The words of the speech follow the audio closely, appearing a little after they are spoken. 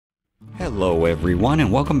Hello everyone,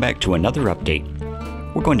 and welcome back to another update.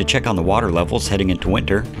 We're going to check on the water levels heading into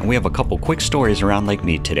winter, and we have a couple quick stories around Lake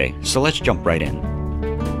Mead today, so let's jump right in.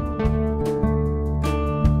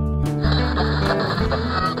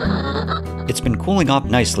 It's been cooling off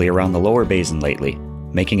nicely around the lower basin lately,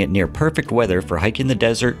 making it near perfect weather for hiking the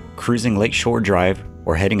desert, cruising Lakeshore Drive,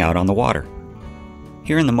 or heading out on the water.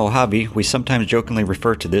 Here in the Mojave, we sometimes jokingly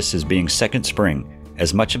refer to this as being second spring,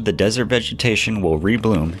 as much of the desert vegetation will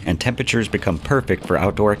rebloom and temperatures become perfect for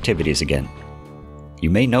outdoor activities again. You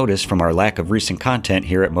may notice from our lack of recent content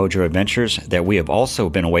here at Mojo Adventures that we have also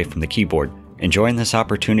been away from the keyboard, enjoying this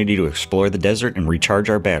opportunity to explore the desert and recharge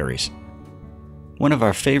our batteries. One of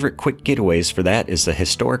our favorite quick getaways for that is the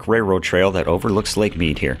historic railroad trail that overlooks Lake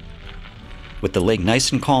Mead here. With the lake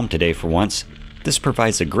nice and calm today for once, this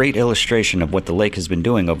provides a great illustration of what the lake has been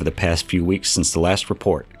doing over the past few weeks since the last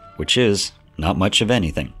report, which is not much of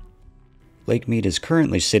anything. Lake Mead is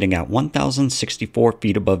currently sitting at 1,064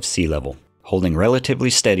 feet above sea level, holding relatively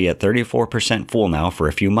steady at 34% full now for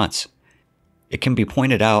a few months. It can be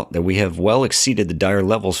pointed out that we have well exceeded the dire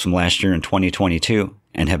levels from last year in 2022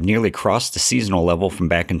 and have nearly crossed the seasonal level from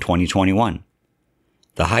back in 2021.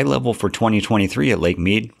 The high level for 2023 at Lake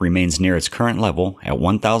Mead remains near its current level at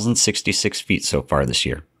 1,066 feet so far this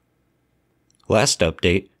year. Last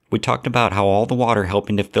update, we talked about how all the water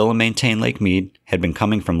helping to fill and maintain Lake Mead had been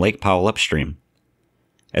coming from Lake Powell upstream.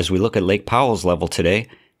 As we look at Lake Powell's level today,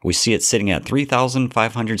 we see it sitting at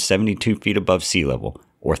 3,572 feet above sea level,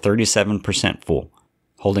 or 37% full,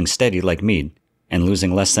 holding steady like Mead, and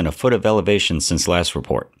losing less than a foot of elevation since last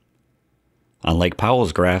report. On Lake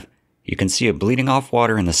Powell's graph, you can see it bleeding off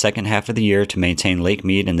water in the second half of the year to maintain Lake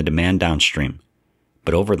Mead and the demand downstream.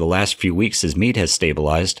 But over the last few weeks as Mead has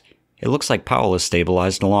stabilized, it looks like Powell has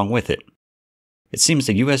stabilized along with it. It seems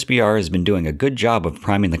the USBR has been doing a good job of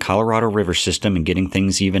priming the Colorado River system and getting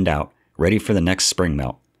things evened out, ready for the next spring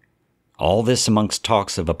melt. All this amongst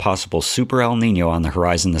talks of a possible Super El Niño on the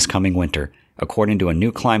horizon this coming winter, according to a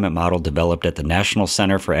new climate model developed at the National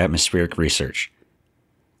Center for Atmospheric Research.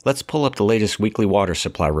 Let's pull up the latest weekly water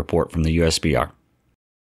supply report from the USBR.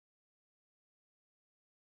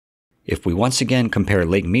 If we once again compare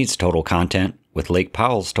Lake Mead's total content with Lake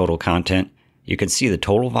Powell's total content, you can see the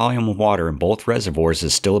total volume of water in both reservoirs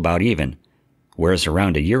is still about even, whereas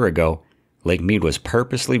around a year ago, Lake Mead was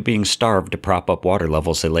purposely being starved to prop up water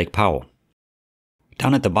levels at Lake Powell.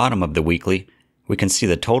 Down at the bottom of the weekly, we can see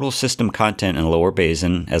the total system content in Lower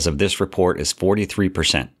Basin as of this report is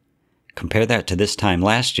 43%. Compare that to this time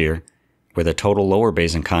last year, where the total Lower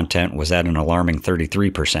Basin content was at an alarming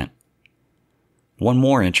 33%. One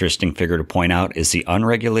more interesting figure to point out is the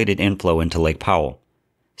unregulated inflow into Lake Powell.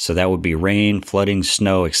 So that would be rain, flooding,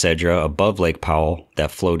 snow, etc. above Lake Powell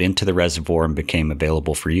that flowed into the reservoir and became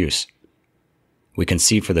available for use. We can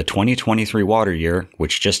see for the 2023 water year,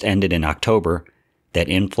 which just ended in October, that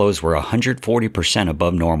inflows were 140%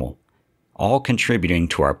 above normal, all contributing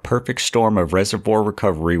to our perfect storm of reservoir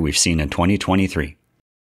recovery we've seen in 2023.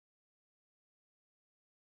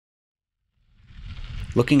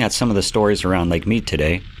 Looking at some of the stories around Lake Mead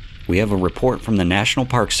today, we have a report from the National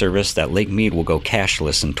Park Service that Lake Mead will go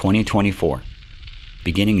cashless in 2024.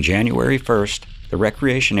 Beginning January 1st, the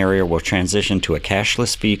recreation area will transition to a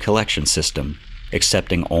cashless fee collection system,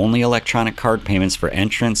 accepting only electronic card payments for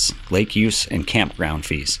entrance, lake use, and campground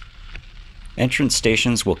fees. Entrance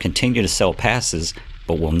stations will continue to sell passes,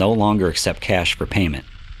 but will no longer accept cash for payment.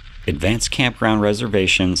 Advanced campground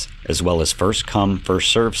reservations, as well as first-come,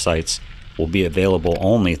 first-served sites, will be available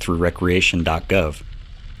only through recreation.gov.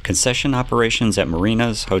 Concession operations at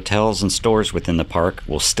marinas, hotels, and stores within the park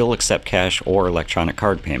will still accept cash or electronic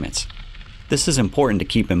card payments. This is important to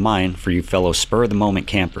keep in mind for you fellow spur-of-the-moment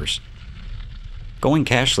campers. Going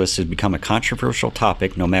cashless has become a controversial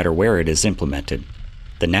topic no matter where it is implemented.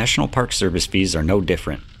 The National Park Service fees are no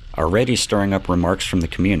different, already stirring up remarks from the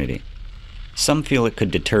community. Some feel it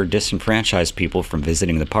could deter disenfranchised people from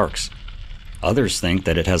visiting the parks. Others think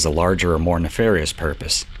that it has a larger or more nefarious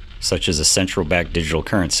purpose, such as a central-backed digital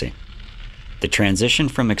currency. The transition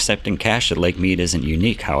from accepting cash at Lake Mead isn't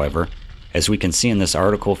unique, however, as we can see in this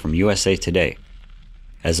article from USA Today.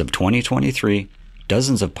 As of 2023,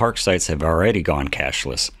 dozens of park sites have already gone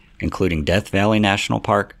cashless, including Death Valley National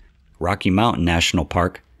Park, Rocky Mountain National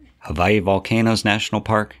Park, Hawaii Volcanoes National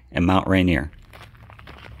Park, and Mount Rainier.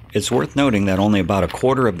 It's worth noting that only about a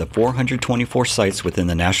quarter of the 424 sites within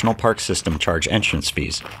the national park system charge entrance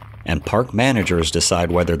fees, and park managers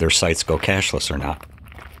decide whether their sites go cashless or not.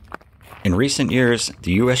 In recent years,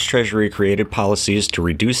 the U.S. Treasury created policies to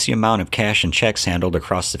reduce the amount of cash and checks handled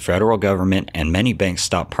across the federal government, and many banks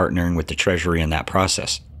stopped partnering with the Treasury in that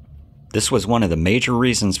process. This was one of the major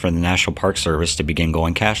reasons for the National Park Service to begin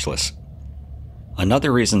going cashless.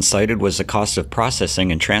 Another reason cited was the cost of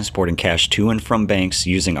processing and transporting cash to and from banks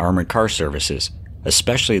using armored car services,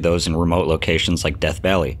 especially those in remote locations like Death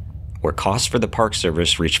Valley, where costs for the Park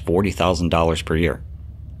Service reach $40,000 per year.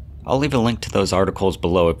 I'll leave a link to those articles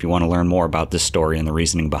below if you want to learn more about this story and the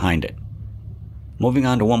reasoning behind it. Moving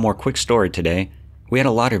on to one more quick story today, we had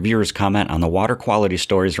a lot of viewers comment on the water quality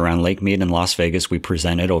stories around Lake Mead and Las Vegas we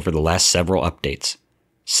presented over the last several updates.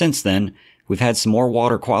 Since then, we've had some more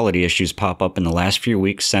water quality issues pop up in the last few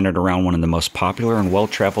weeks centered around one of the most popular and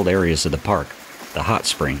well-traveled areas of the park, the hot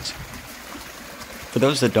springs. For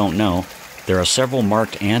those that don't know, there are several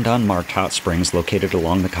marked and unmarked hot springs located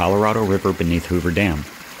along the Colorado River beneath Hoover Dam.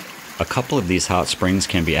 A couple of these hot springs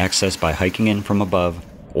can be accessed by hiking in from above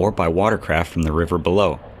or by watercraft from the river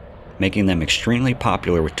below, making them extremely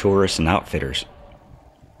popular with tourists and outfitters.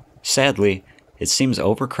 Sadly, it seems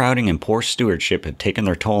overcrowding and poor stewardship have taken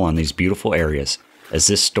their toll on these beautiful areas, as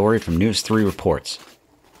this story from News 3 reports.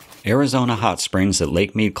 Arizona hot springs at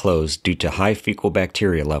Lake Mead closed due to high fecal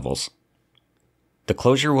bacteria levels. The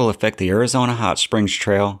closure will affect the Arizona Hot Springs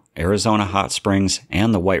Trail, Arizona Hot Springs,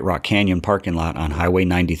 and the White Rock Canyon parking lot on Highway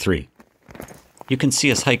 93. You can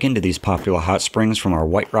see us hike into these popular hot springs from our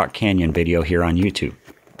White Rock Canyon video here on YouTube.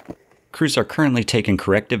 Crews are currently taking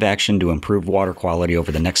corrective action to improve water quality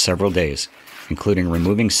over the next several days, including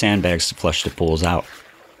removing sandbags to flush the pools out.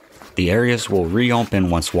 The areas will reopen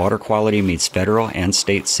once water quality meets federal and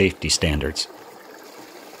state safety standards.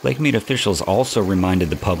 Lake Mead officials also reminded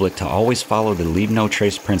the public to always follow the leave no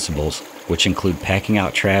trace principles, which include packing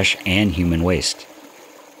out trash and human waste.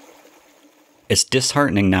 It's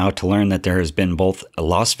disheartening now to learn that there has been both a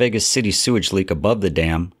Las Vegas City sewage leak above the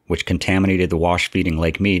dam, which contaminated the wash feeding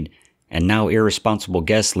Lake Mead, and now irresponsible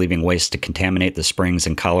guests leaving waste to contaminate the springs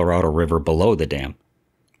and Colorado River below the dam.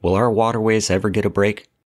 Will our waterways ever get a break?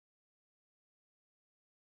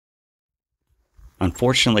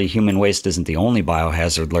 Unfortunately, human waste isn't the only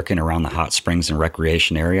biohazard lurking around the hot springs and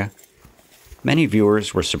recreation area. Many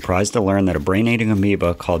viewers were surprised to learn that a brain-eating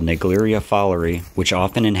amoeba called Naegleria fowleri, which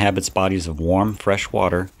often inhabits bodies of warm, fresh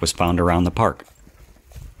water, was found around the park.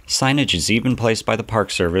 Signage is even placed by the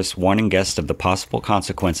Park Service warning guests of the possible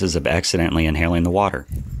consequences of accidentally inhaling the water.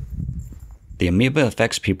 The amoeba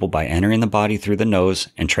affects people by entering the body through the nose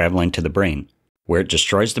and traveling to the brain, where it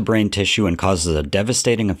destroys the brain tissue and causes a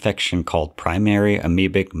devastating infection called primary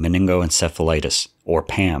amoebic meningoencephalitis, or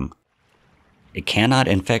PAM. It cannot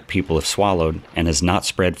infect people if swallowed and is not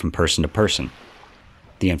spread from person to person.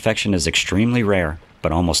 The infection is extremely rare,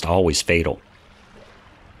 but almost always fatal.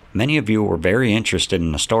 Many of you were very interested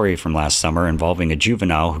in a story from last summer involving a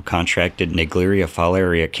juvenile who contracted Naegleria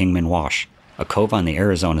fowleri at Kingman Wash, a cove on the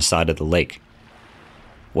Arizona side of the lake.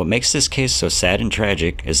 What makes this case so sad and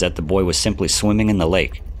tragic is that the boy was simply swimming in the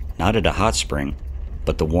lake, not at a hot spring,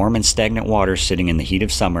 but the warm and stagnant water sitting in the heat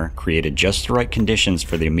of summer created just the right conditions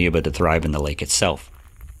for the amoeba to thrive in the lake itself.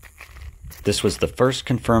 This was the first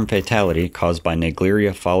confirmed fatality caused by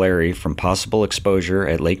Naegleria fowleri from possible exposure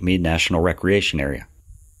at Lake Mead National Recreation Area.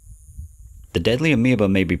 The deadly amoeba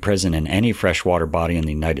may be present in any freshwater body in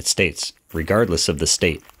the United States, regardless of the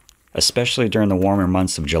state, especially during the warmer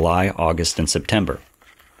months of July, August, and September.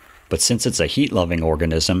 But since it's a heat-loving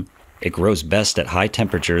organism, it grows best at high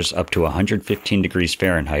temperatures up to 115 degrees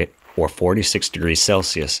Fahrenheit or 46 degrees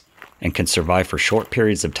Celsius and can survive for short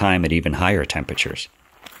periods of time at even higher temperatures.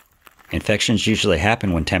 Infections usually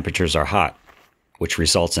happen when temperatures are hot, which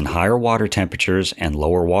results in higher water temperatures and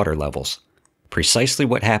lower water levels. Precisely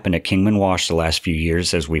what happened at Kingman Wash the last few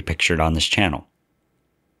years as we pictured on this channel.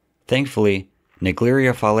 Thankfully,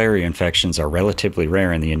 Naegleria fowleri infections are relatively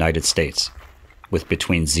rare in the United States, with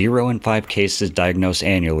between 0 and 5 cases diagnosed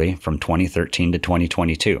annually from 2013 to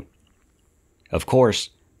 2022. Of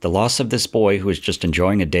course, the loss of this boy who was just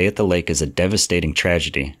enjoying a day at the lake is a devastating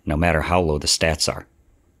tragedy, no matter how low the stats are.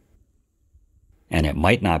 And it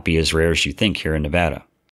might not be as rare as you think here in Nevada.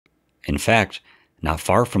 In fact, not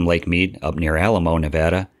far from Lake Mead, up near Alamo,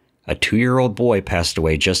 Nevada, a 2-year-old boy passed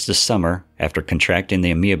away just this summer after contracting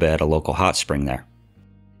the amoeba at a local hot spring there.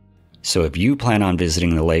 So if you plan on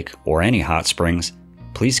visiting the lake or any hot springs,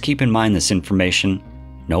 please keep in mind this information,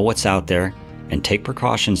 know what's out there, and take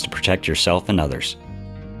precautions to protect yourself and others.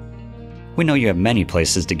 We know you have many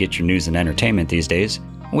places to get your news and entertainment these days,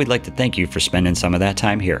 and we'd like to thank you for spending some of that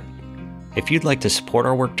time here. If you'd like to support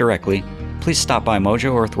our work directly, please stop by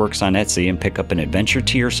Mojo Earthworks on Etsy and pick up an adventure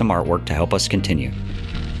tee or some artwork to help us continue.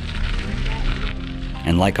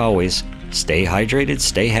 And like always, stay hydrated,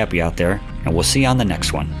 stay happy out there, and we'll see you on the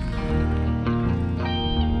next one.